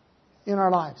in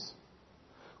our lives?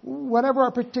 Whatever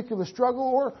our particular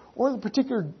struggle or the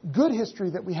particular good history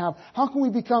that we have, how can we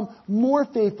become more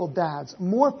faithful dads,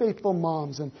 more faithful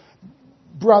moms and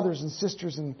brothers and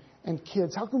sisters and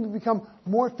kids? How can we become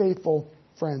more faithful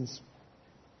friends?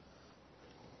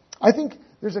 I think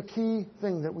there's a key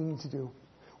thing that we need to do.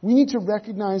 We need to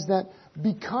recognize that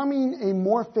becoming a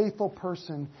more faithful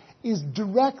person is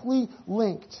directly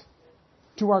linked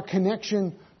to our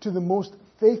connection to the most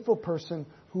faithful person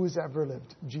who has ever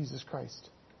lived, Jesus Christ.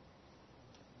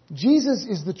 Jesus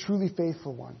is the truly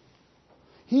faithful one.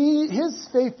 His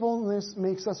faithfulness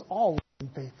makes us all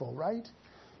faithful, right?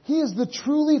 He is the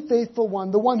truly faithful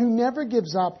one, the one who never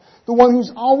gives up, the one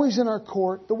who's always in our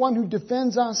court, the one who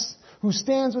defends us, who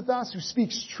stands with us, who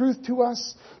speaks truth to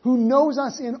us, who knows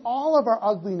us in all of our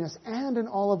ugliness and in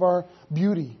all of our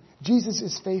beauty. Jesus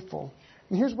is faithful.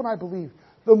 And here's what I believe.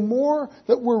 The more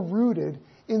that we're rooted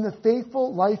in the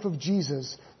faithful life of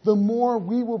Jesus, the more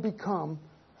we will become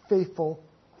faithful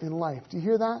in life. Do you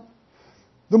hear that?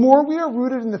 The more we are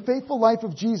rooted in the faithful life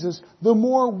of Jesus, the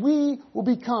more we will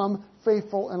become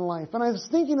faithful in life. And I was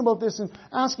thinking about this and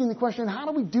asking the question, how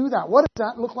do we do that? What does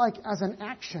that look like as an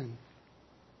action?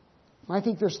 And I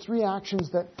think there's 3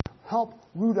 actions that help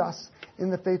root us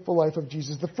in the faithful life of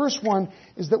Jesus. The first one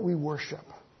is that we worship.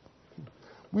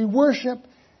 We worship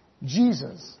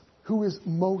Jesus, who is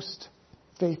most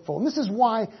faithful. And this is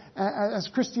why, as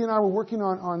Christy and I were working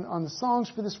on the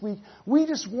songs for this week, we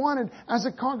just wanted, as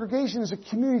a congregation, as a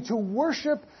community, to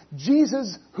worship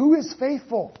Jesus, who is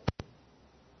faithful.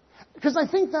 Because I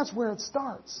think that's where it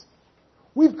starts.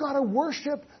 We've got to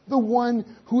worship the one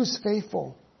who is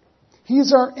faithful.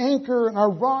 He's our anchor and our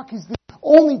rock. He's the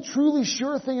only truly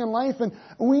sure thing in life. And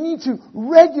we need to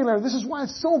regularly, this is why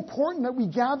it's so important that we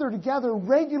gather together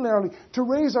regularly to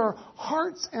raise our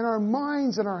hearts and our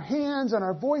minds and our hands and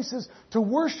our voices to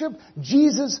worship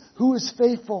Jesus who is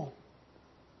faithful.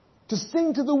 To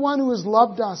sing to the one who has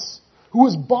loved us, who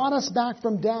has bought us back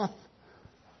from death,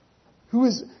 who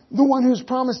is the one who's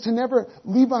promised to never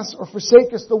leave us or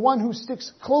forsake us, the one who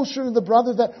sticks closer to the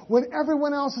brother, that when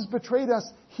everyone else has betrayed us,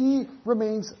 He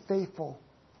remains faithful.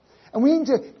 And we need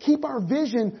to keep our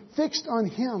vision fixed on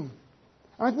Him.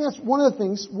 And I think that's one of the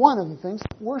things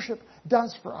worship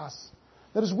does for us.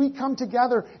 That as we come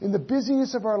together in the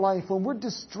busyness of our life, when we're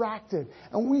distracted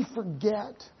and we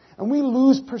forget and we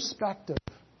lose perspective,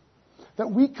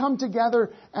 that we come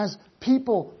together as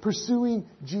people pursuing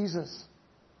Jesus.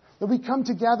 That we come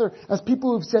together as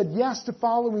people who've said yes to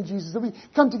following Jesus. That we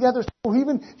come together as people who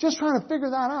even just trying to figure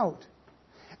that out.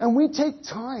 And we take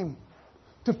time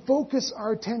to focus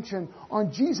our attention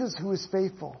on Jesus who is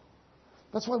faithful.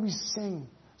 That's why we sing.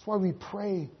 That's why we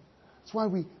pray. That's why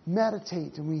we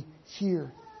meditate and we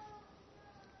hear.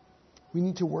 We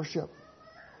need to worship.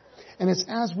 And it's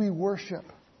as we worship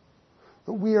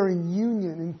that we are in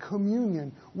union, in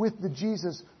communion with the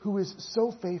Jesus who is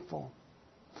so faithful.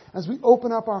 As we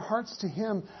open up our hearts to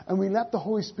Him and we let the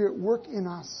Holy Spirit work in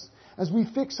us, as we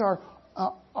fix our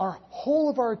whole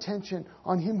of our attention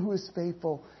on Him who is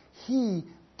faithful, He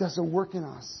does a work in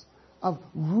us of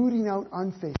rooting out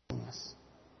unfaithfulness,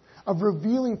 of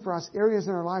revealing for us areas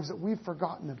in our lives that we've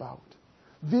forgotten about,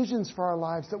 visions for our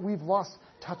lives that we've lost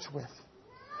touch with.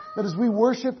 That as we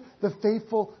worship the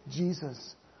faithful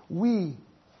Jesus, we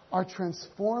are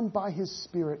transformed by His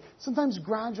Spirit, sometimes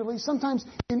gradually, sometimes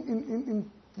in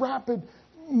rapid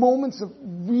moments of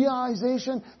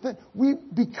realization, that we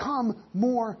become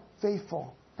more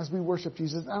faithful as we worship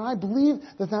Jesus. And I believe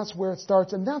that that's where it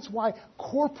starts. And that's why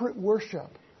corporate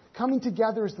worship, coming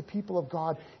together as the people of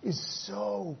God, is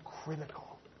so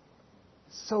critical.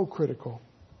 So critical.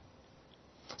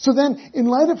 So then, in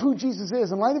light of who Jesus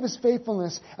is, in light of His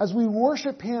faithfulness, as we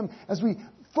worship Him, as we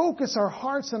focus our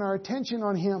hearts and our attention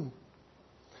on Him,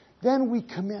 then we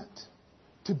commit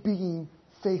to being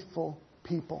faithful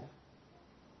people.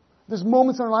 There's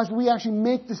moments in our lives where we actually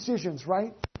make decisions,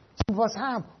 right? Some of us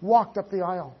have walked up the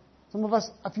aisle. Some of us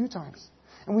a few times.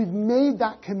 And we've made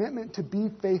that commitment to be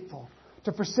faithful,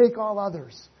 to forsake all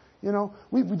others. You know,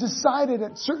 we've decided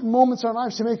at certain moments in our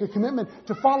lives to make a commitment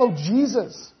to follow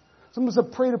Jesus. Some of us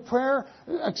have prayed a prayer,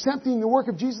 accepting the work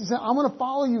of Jesus, and saying, I'm going to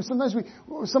follow you. Some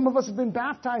of us have been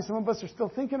baptized. Some of us are still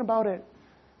thinking about it.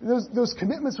 Those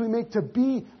commitments we make to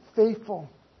be faithful.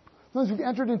 Sometimes we've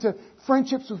entered into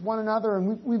friendships with one another,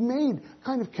 and we've made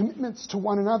kind of commitments to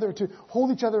one another, to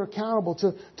hold each other accountable,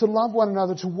 to love one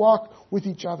another, to walk with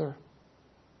each other.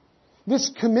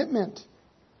 This commitment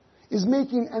is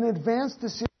making an advanced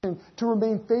decision to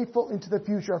remain faithful into the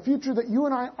future. A future that you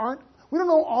and I we don't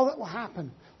know all that will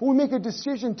happen. But we make a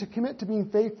decision to commit to being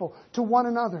faithful to one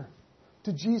another,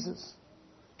 to Jesus,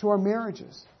 to our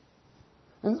marriages.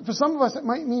 And for some of us, it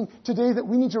might mean today that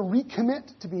we need to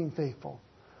recommit to being faithful.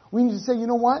 We need to say, you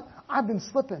know what? I've been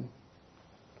slipping.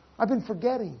 I've been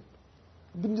forgetting.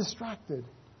 I've been distracted.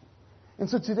 And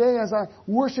so today, as I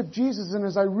worship Jesus and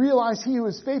as I realize He who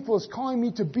is faithful is calling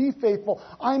me to be faithful,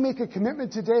 I make a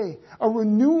commitment today, a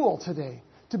renewal today,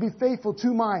 to be faithful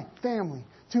to my family,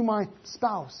 to my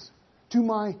spouse, to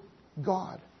my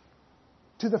God,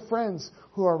 to the friends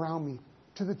who are around me,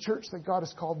 to the church that God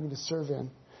has called me to serve in,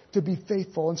 to be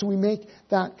faithful. And so we make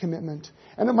that commitment.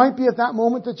 And it might be at that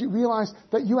moment that you realize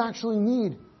that you actually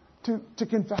need to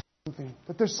confess something,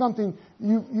 that there's something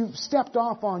you've stepped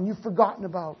off on, you've forgotten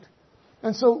about.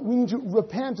 And so we need to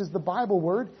repent, is the Bible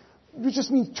word. It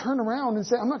just means turn around and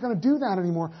say, I'm not going to do that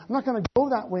anymore. I'm not going to go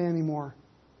that way anymore.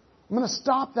 I'm going to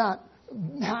stop that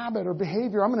habit or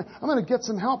behavior. I'm going to get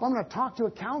some help. I'm going to talk to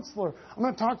a counselor. I'm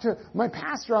going to talk to my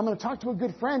pastor. I'm going to talk to a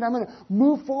good friend. I'm going to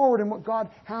move forward in what God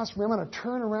has for me. I'm going to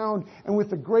turn around, and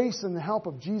with the grace and the help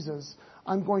of Jesus,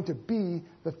 I'm going to be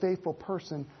the faithful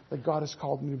person that God has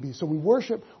called me to be. So we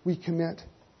worship, we commit.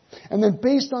 And then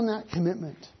based on that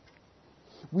commitment,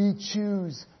 we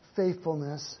choose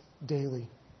faithfulness daily.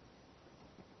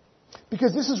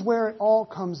 Because this is where it all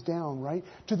comes down, right?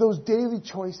 To those daily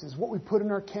choices, what we put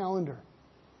in our calendar.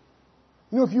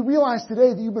 You know, if you realize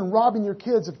today that you've been robbing your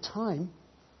kids of time,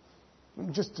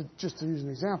 just to use an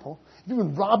example, if you've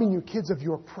been robbing your kids of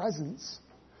your presence,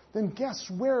 then guess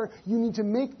where you need to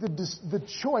make the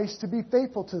choice to be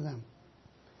faithful to them?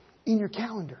 In your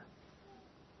calendar.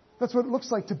 That's what it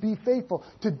looks like to be faithful.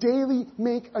 To daily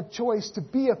make a choice to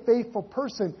be a faithful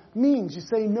person means you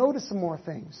say no to some more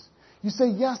things. You say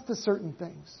yes to certain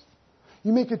things.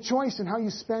 You make a choice in how you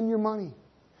spend your money.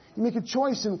 You make a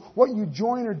choice in what you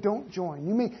join or don't join.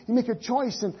 You make a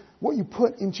choice in what you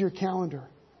put into your calendar.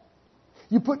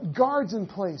 You put guards in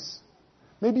place.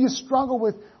 Maybe you struggle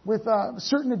with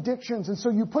certain addictions, and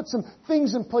so you put some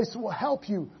things in place that will help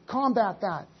you combat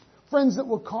that. Friends that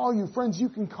will call you, friends you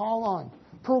can call on.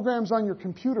 programs on your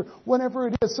computer, whatever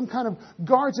it is, some kind of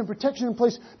guards and protection in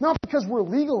place, not because we're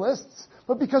legalists,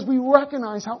 but because we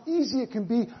recognize how easy it can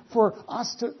be for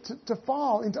us to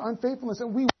fall into unfaithfulness,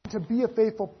 and we want to be a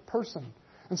faithful person.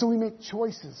 And so we make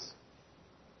choices.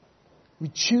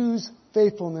 We choose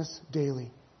faithfulness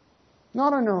daily.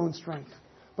 Not on our own strength,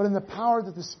 but in the power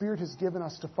that the Spirit has given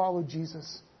us to follow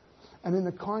Jesus. And in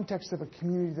the context of a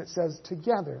community that says,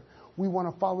 together, we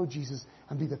want to follow Jesus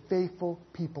and be the faithful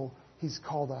people He's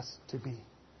called us to be.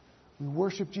 We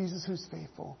worship Jesus who's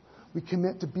faithful. We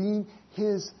commit to being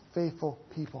His faithful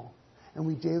people. And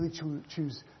we daily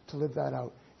choose to live that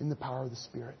out in the power of the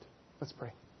Spirit. Let's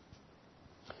pray.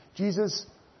 Jesus,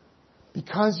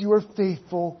 because You are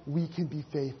faithful, we can be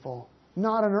faithful.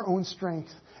 Not in our own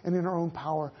strength and in our own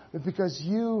power, but because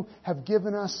You have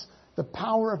given us the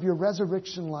power of Your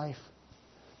resurrection life,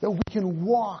 that we can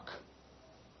walk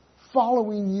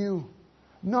following You,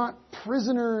 not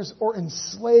prisoners or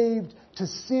enslaved to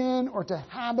sin or to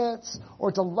habits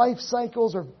or to life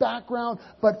cycles or background,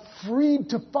 but freed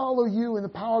to follow You in the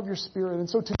power of Your Spirit. And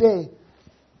so today,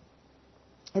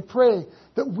 I pray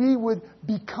that we would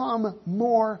become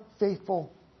more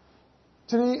faithful.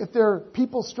 Today, if there are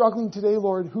people struggling today,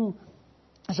 Lord, who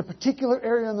there's a particular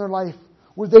area in their life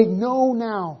where they know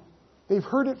now, they've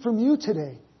heard it from You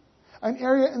today, an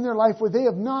area in their life where they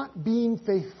have not been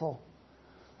faithful.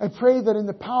 I pray that in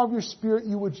the power of Your Spirit,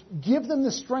 You would give them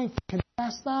the strength to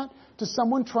confess that to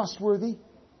someone trustworthy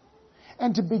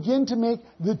and to begin to make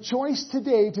the choice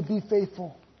today to be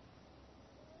faithful.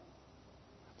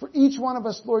 For each one of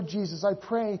us, Lord Jesus, I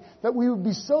pray that we would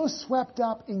be so swept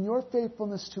up in Your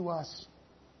faithfulness to us,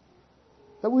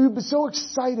 that we would be so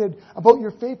excited about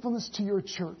Your faithfulness to Your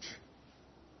church,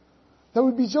 that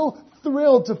we'd be so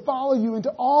thrilled to follow You into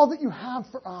all that You have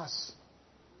for us,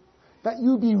 that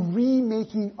You be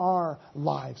remaking our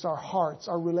lives, our hearts,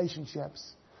 our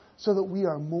relationships, so that we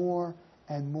are more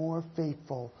and more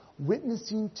faithful,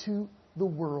 witnessing to the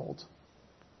world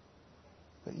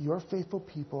that Your faithful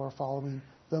people are following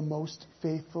the most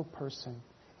faithful person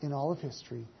in all of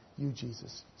history, You,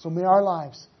 Jesus. So may our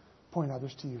lives point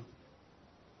others to You.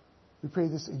 We pray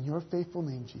this in Your faithful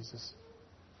name, Jesus.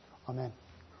 Amen.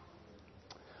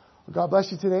 Well, God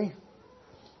bless you today.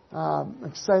 I'm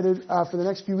excited for the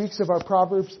next few weeks of our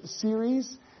Proverbs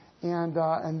series, and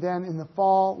then in the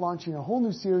fall launching a whole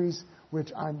new series, which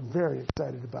I'm very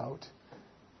excited about,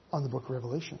 on the book of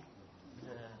Revelation.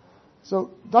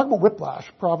 So, talking about whiplash,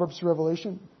 Proverbs to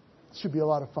Revelation, should be a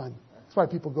lot of fun. That's why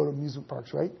people go to amusement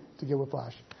parks, right? To get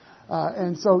whiplash.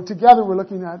 And so together we're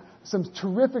looking at some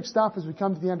terrific stuff as we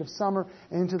come to the end of summer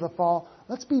and into the fall.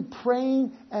 Let's be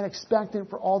praying and expectant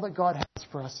for all that God has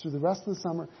for us through the rest of the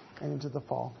summer and into the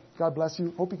fall. God bless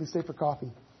you. Hope you can stay for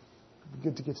coffee. It'd be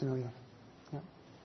good to get to know you.